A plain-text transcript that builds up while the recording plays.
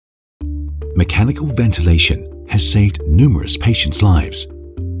Mechanical ventilation has saved numerous patients' lives.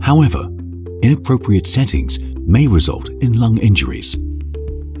 However, inappropriate settings may result in lung injuries.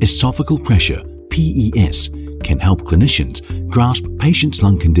 Esophageal pressure (PES) can help clinicians grasp patients'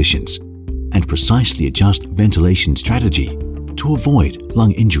 lung conditions and precisely adjust ventilation strategy to avoid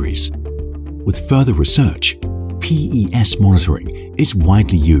lung injuries. With further research, PES monitoring is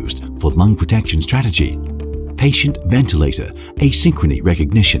widely used for lung protection strategy, patient ventilator asynchrony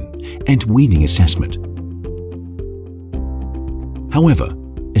recognition, and weaning assessment. However,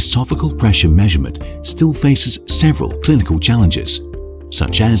 esophageal pressure measurement still faces several clinical challenges,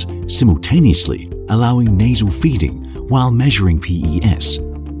 such as simultaneously allowing nasal feeding while measuring PES,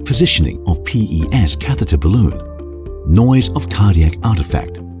 positioning of PES catheter balloon, noise of cardiac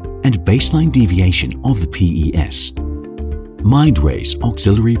artifact, and baseline deviation of the PES. Mindray's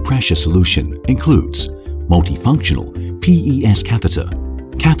auxiliary pressure solution includes multifunctional PES catheter,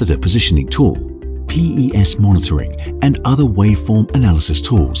 catheter positioning tool, PES monitoring, and other waveform analysis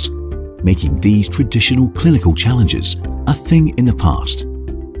tools, making these traditional clinical challenges a thing in the past.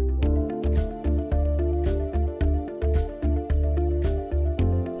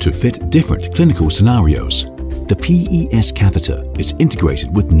 To fit different clinical scenarios, the PES catheter is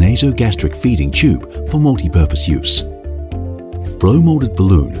integrated with nasogastric feeding tube for multi-purpose use. Blow-molded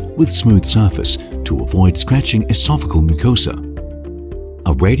balloon with smooth surface to avoid scratching esophageal mucosa.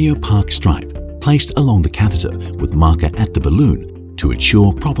 A radio park stripe placed along the catheter with marker at the balloon to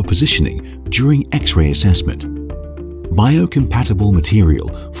ensure proper positioning during X-ray assessment. Biocompatible material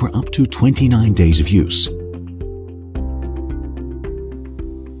for up to 29 days of use.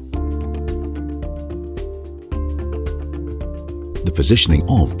 The positioning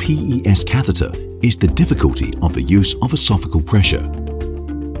of PES catheter is the difficulty of the use of esophageal pressure.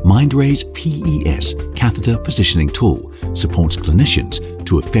 Mindray's PES catheter positioning tool supports clinicians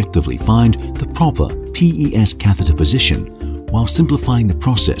to effectively find the proper PES catheter position while simplifying the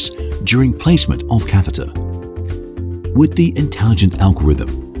process during placement of catheter. With the intelligent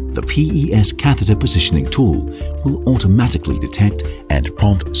algorithm, the PES catheter positioning tool will automatically detect and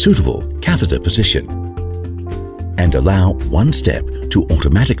prompt suitable catheter position, and allow one step to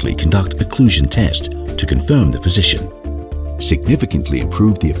automatically conduct occlusion test to confirm the position, significantly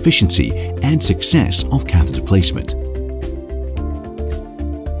improve the efficiency and success of catheter placement.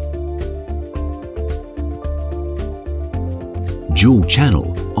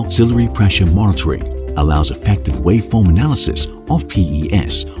 Dual-channel auxiliary pressure monitoring allows effective waveform analysis of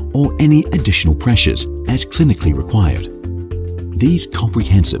PES or any additional pressures as clinically required. These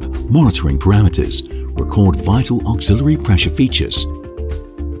comprehensive monitoring parameters record vital auxiliary pressure features.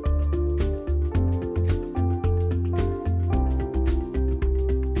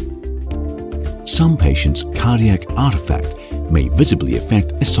 Some patients' cardiac artifact may visibly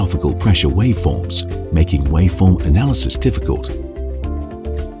affect esophageal pressure waveforms, making waveform analysis difficult.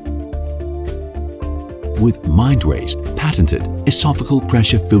 With Mindray's patented esophageal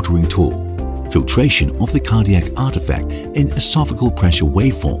pressure filtering tool, filtration of the cardiac artifact in esophageal pressure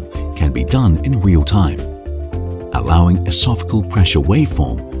waveform can be done in real time, allowing esophageal pressure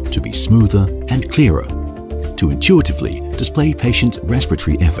waveform to be smoother and clearer to intuitively display patient's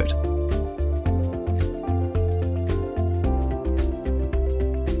respiratory effort.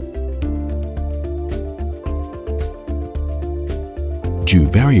 Due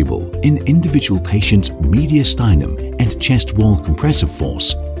variable in individual patients' mediastinum and chest wall compressive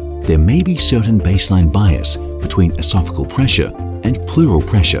force, there may be certain baseline bias between esophageal pressure and pleural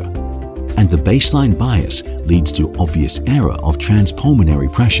pressure, and the baseline bias leads to obvious error of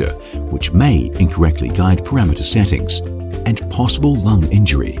transpulmonary pressure, which may incorrectly guide parameter settings, and possible lung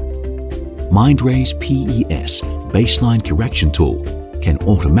injury. Mindray's PES baseline correction tool can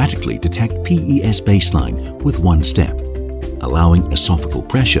automatically detect PES baseline with one step, allowing esophageal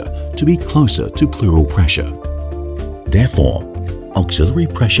pressure to be closer to pleural pressure. Therefore, auxiliary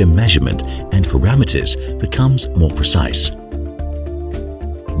pressure measurement and parameters becomes more precise.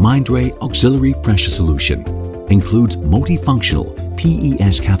 Mindray auxiliary pressure solution includes multifunctional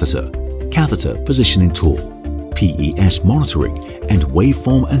PES catheter, catheter positioning tool, PES monitoring, and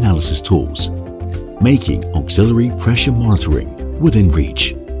waveform analysis tools, making auxiliary pressure monitoring within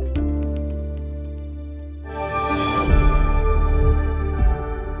reach.